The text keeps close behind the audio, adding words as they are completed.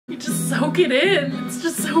You just soak it in. It's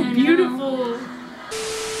just so beautiful.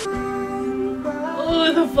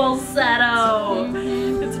 Oh, the falsetto.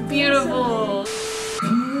 It's beautiful.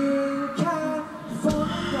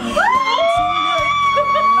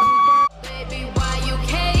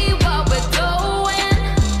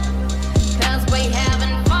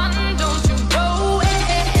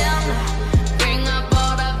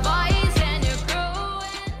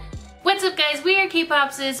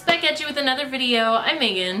 K-Popsis, back at you with another video. I'm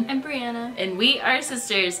Megan. I'm Brianna. And we are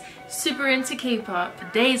sisters, super into K-pop. The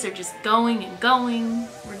days are just going and going.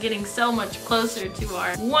 We're getting so much closer to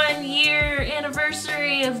our 1 year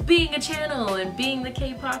anniversary of being a channel and being the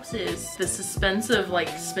K-Popsis. The suspense of like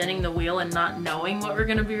spinning the wheel and not knowing what we're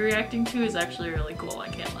gonna be reacting to is actually really cool, I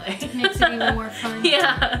can't lie. Makes it even more fun.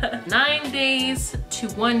 Yeah. 9 days to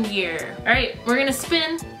 1 year. All right, we're gonna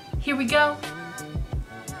spin. Here we go.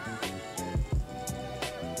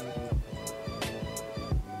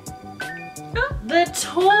 The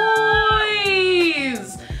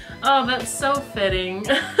toys! Oh, that's so fitting.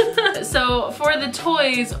 So for the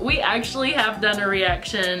toys, we actually have done a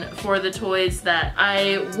reaction for the toys that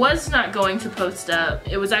I was not going to post up.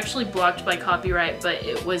 It was actually blocked by copyright, but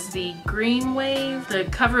it was the Green Wave, the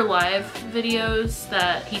cover live videos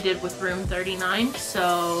that he did with Room39.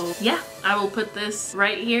 So yeah, I will put this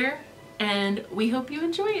right here and we hope you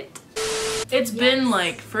enjoy it. It's been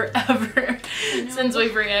like forever since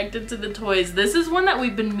we've reacted to the toys. This is one that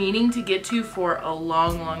we've been meaning to get to for a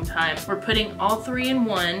long time. We're putting all three in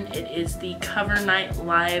one. It is the Cover Night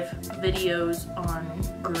Live videos on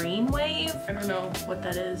Green Wave. I don't know what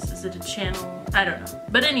that is. Is it a channel? I don't know.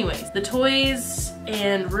 But anyways, the toys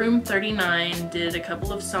and Room39 did a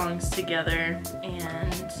couple of songs together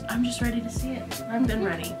and I'm just ready to see it. I've been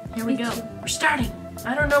ready. Here we go. We're starting.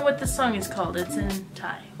 I don't know what this song is called. It's in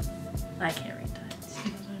Thai. I can't read Thai.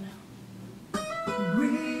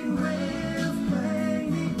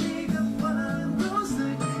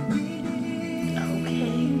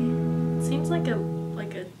 Okay. Seems like a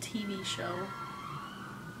TV show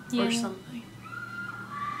or something.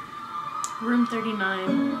 Room39.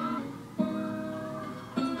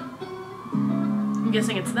 I'm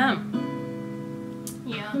guessing it's them.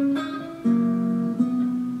 Yeah.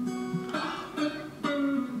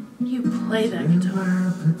 You play that guitar.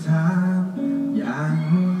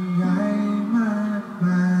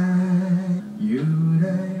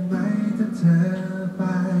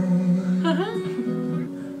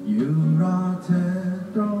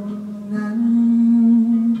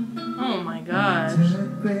 Oh my gosh.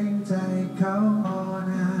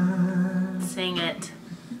 Sing it.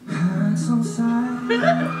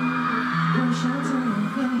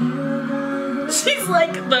 She's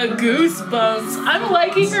like the goosebumps. I'm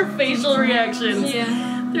liking her facial reactions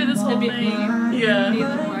through this whole thing. Yeah.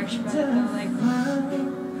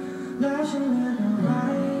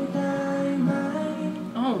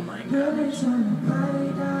 Oh my gosh.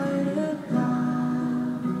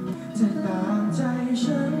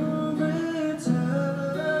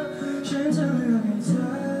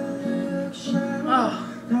 Oh.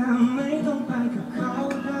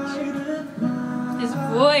 His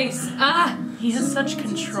voice. Ah! He has such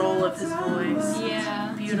control of his voice.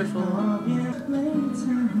 Yeah. Beautiful.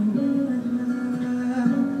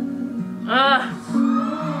 Ah.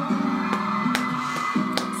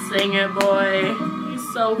 Sing it, boy. He's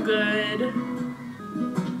so good.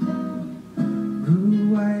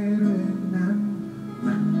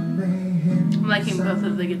 I'm liking both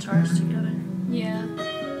of the guitars together. Yeah.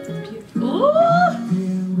 Ooh.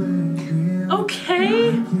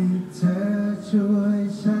 Okay.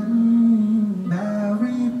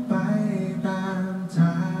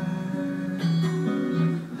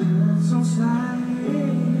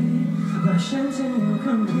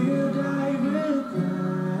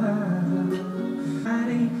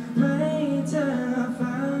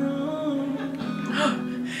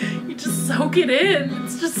 You just soak it in.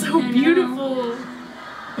 It's just so beautiful.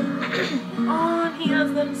 Oh, and he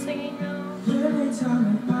has them singing now.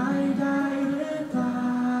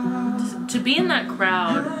 To be in that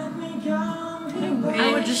crowd,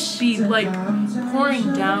 I would just be like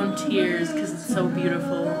pouring down tears because it's so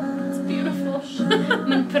beautiful. It's beautiful. I'm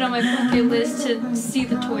gonna put on my bucket list to see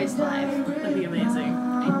the toys live. That'd be amazing.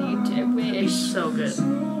 I need to. I wish. It'd be so good.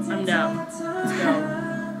 I'm down. Let's go.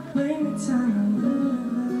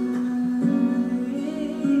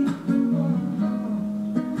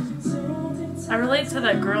 I relate to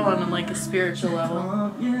that girl on like a spiritual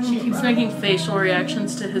level. She keeps making facial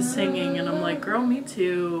reactions to his singing and I'm like, girl, me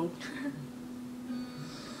too.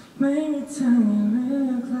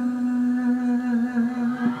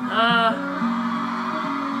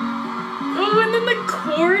 Oh, and then the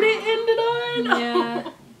chording.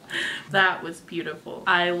 That was beautiful.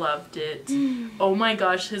 I loved it. Oh my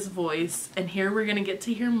gosh, his voice. And here we're gonna get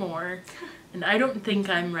to hear more. And I don't think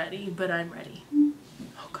I'm ready, but I'm ready.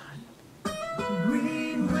 Oh God.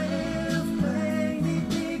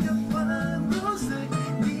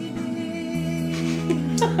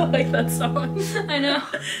 I like that song. I know.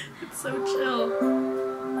 It's so chill.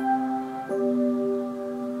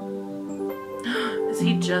 Is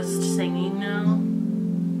he just singing now?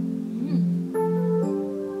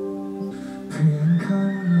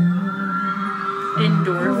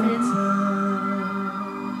 Endorphins.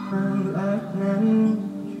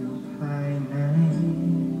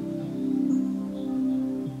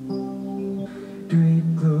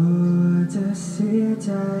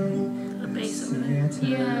 The bass over there.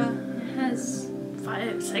 Yeah, it has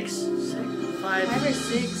 5 or 6 strings.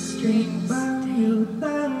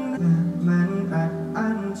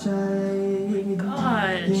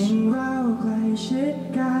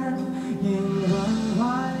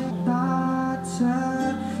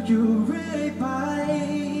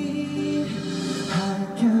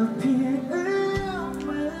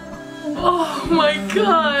 Oh my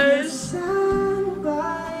gosh.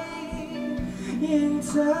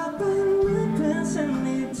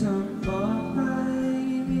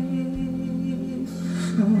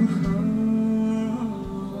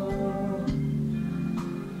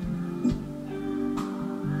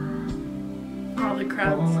 All the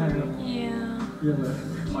crowds. Yeah.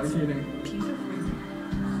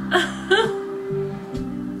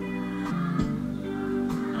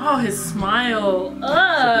 Oh, his smile.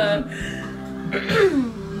 I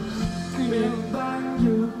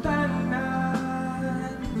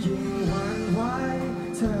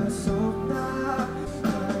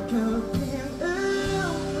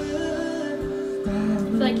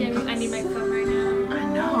feel like I need my phone right now. I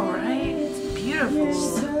know, right? It's beautiful.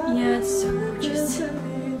 Yeah, it's so gorgeous.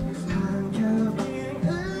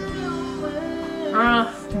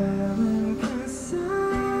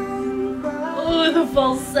 Oh, the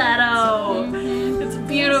falsetto. It's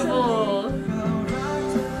beautiful.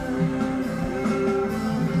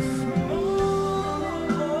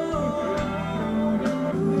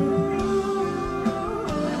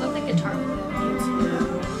 I love the guitar.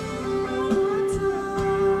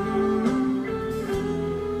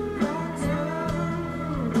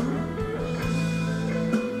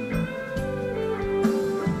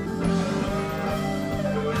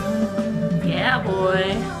 Yeah,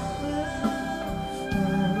 boy.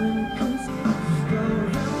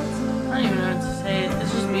 I don't even know what to say.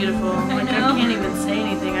 It's just beautiful. Like, I can't even say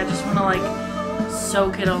anything. I just want to, like,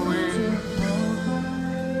 soak it all in.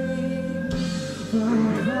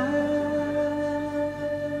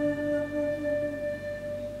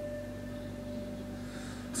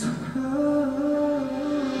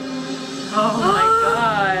 Oh my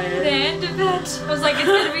god. The end of it. I was like, it's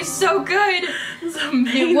gonna be so good. It's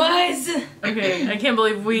amazing. It was. Okay, I can't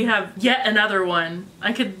believe we have yet another one.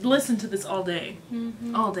 I could listen to this all day.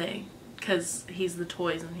 All day. Because he's the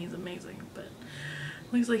toys and he's amazing. But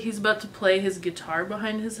looks like he's about to play his guitar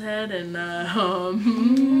behind his head and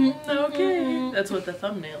okay. That's what the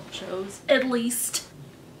thumbnail shows. At least.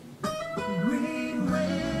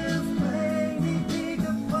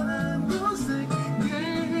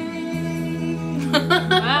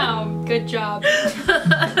 Wow, good job.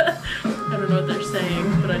 I don't know what they're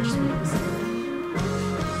saying, but I just want to listen.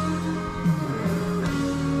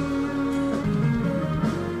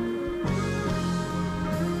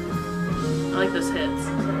 I like those hits.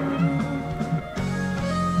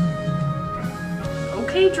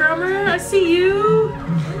 Okay, drummer, I see you.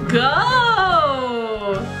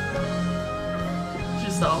 Go!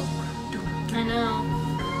 Just all. I know.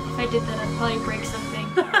 If I did that, I'd probably break something.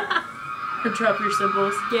 Or drop your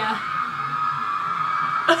cymbals. Yeah.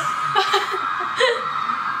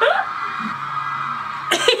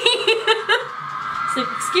 So,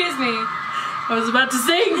 excuse me. I was about to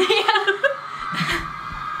sing. Yeah.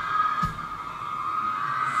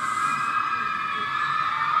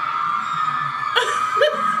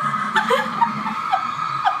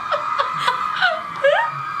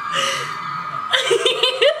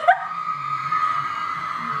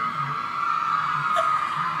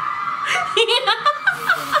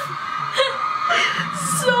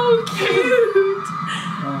 So cute.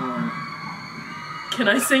 Can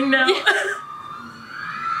I sing now? Yeah.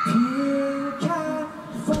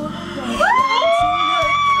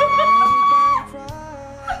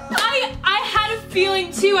 I had a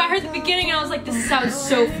feeling too. I heard the beginning and I was like, this sounds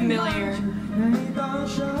so familiar.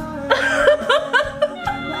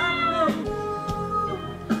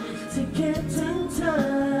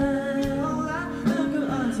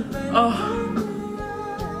 Oh.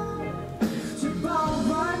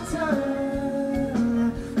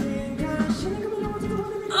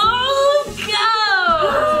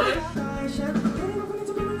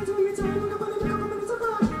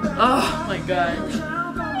 Oh my god.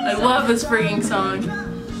 I love this freaking song.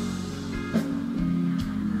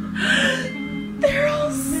 They're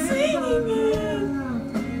all singing it.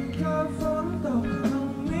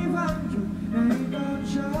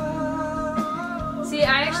 See,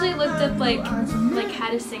 I actually looked up like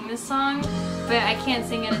how to sing this song, but I can't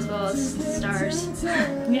sing it as well as Stars.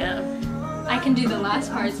 Yeah. I can do the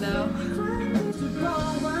last part though.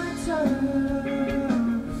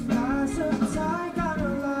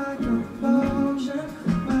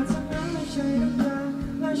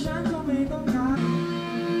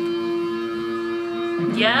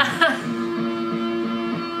 Yeah.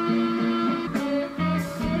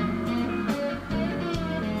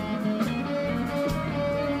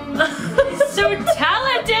 So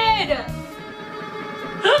talented!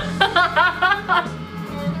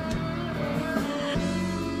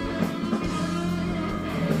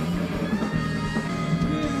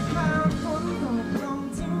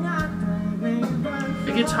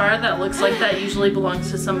 A guitar that looks like that usually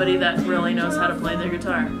belongs to somebody that really knows how to play their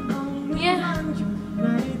guitar. Yeah.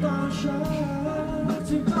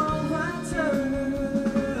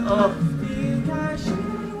 Oh.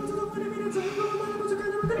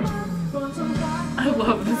 I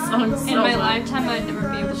love this song so much. In my lifetime, I'd never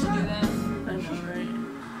be able to do that. I know, right?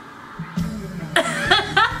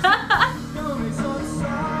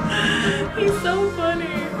 He's so funny.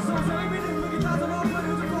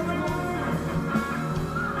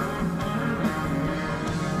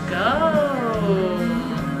 Go.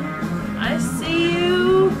 I see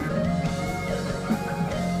you.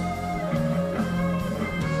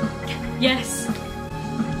 Yes.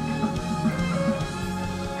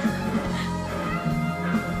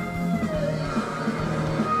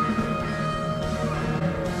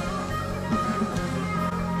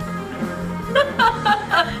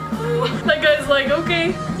 That guy's like,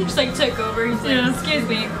 okay. He just like took over. He's like, Yeah. excuse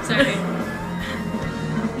me, sorry.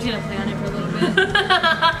 I'm just gonna play on it for a little bit.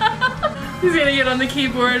 He's gonna get on the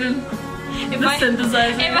keyboard and the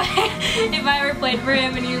synthesizer. If I ever played for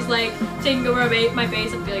him and he was like taking over my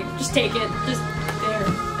bass, I'd be like, just take it, just there.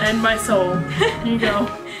 And my soul. Here you go.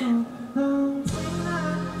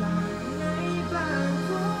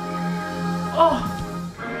 Oh.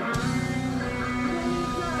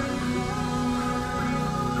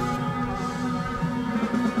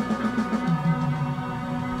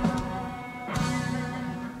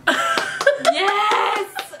 Yes!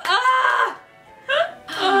 Ah!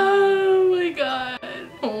 Oh my god.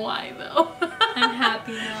 Why though? I'm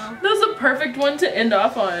happy now. That was a perfect one to end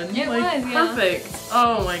off on. It like, was, yeah. perfect.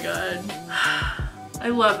 Oh my god. I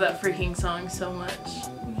love that freaking song so much.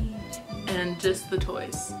 And just the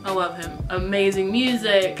toys. I love him. Amazing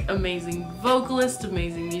music, amazing vocalist,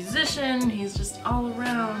 amazing musician. He's just all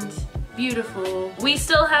around beautiful. We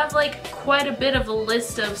still have like quite a bit of a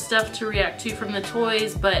list of stuff to react to from the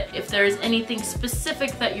toys, but if there's anything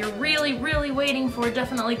specific that you're really waiting for,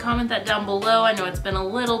 definitely comment that down below. I know it's been a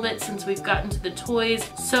little bit since we've gotten to the toys.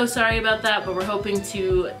 So sorry about that, but we're hoping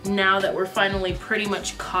to, now that we're finally pretty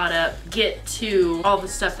much caught up, get to all the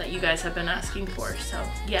stuff that you guys have been asking for. So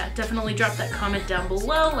yeah, definitely drop that comment down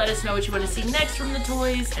below. Let us know what you want to see next from the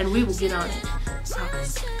toys, and we will get on it.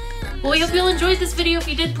 Promise. Well, we hope you all enjoyed this video. If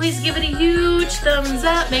you did, please give it a huge thumbs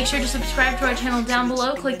up. Make sure to subscribe to our channel down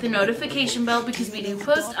below. Click the notification bell because we do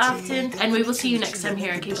post often. And we will see you next time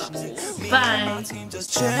here on KPOPSIS. Bye!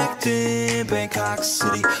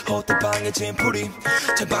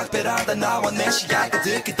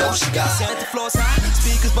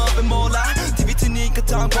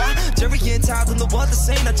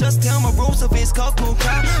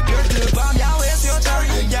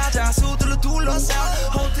 야자 수들로 둘러싸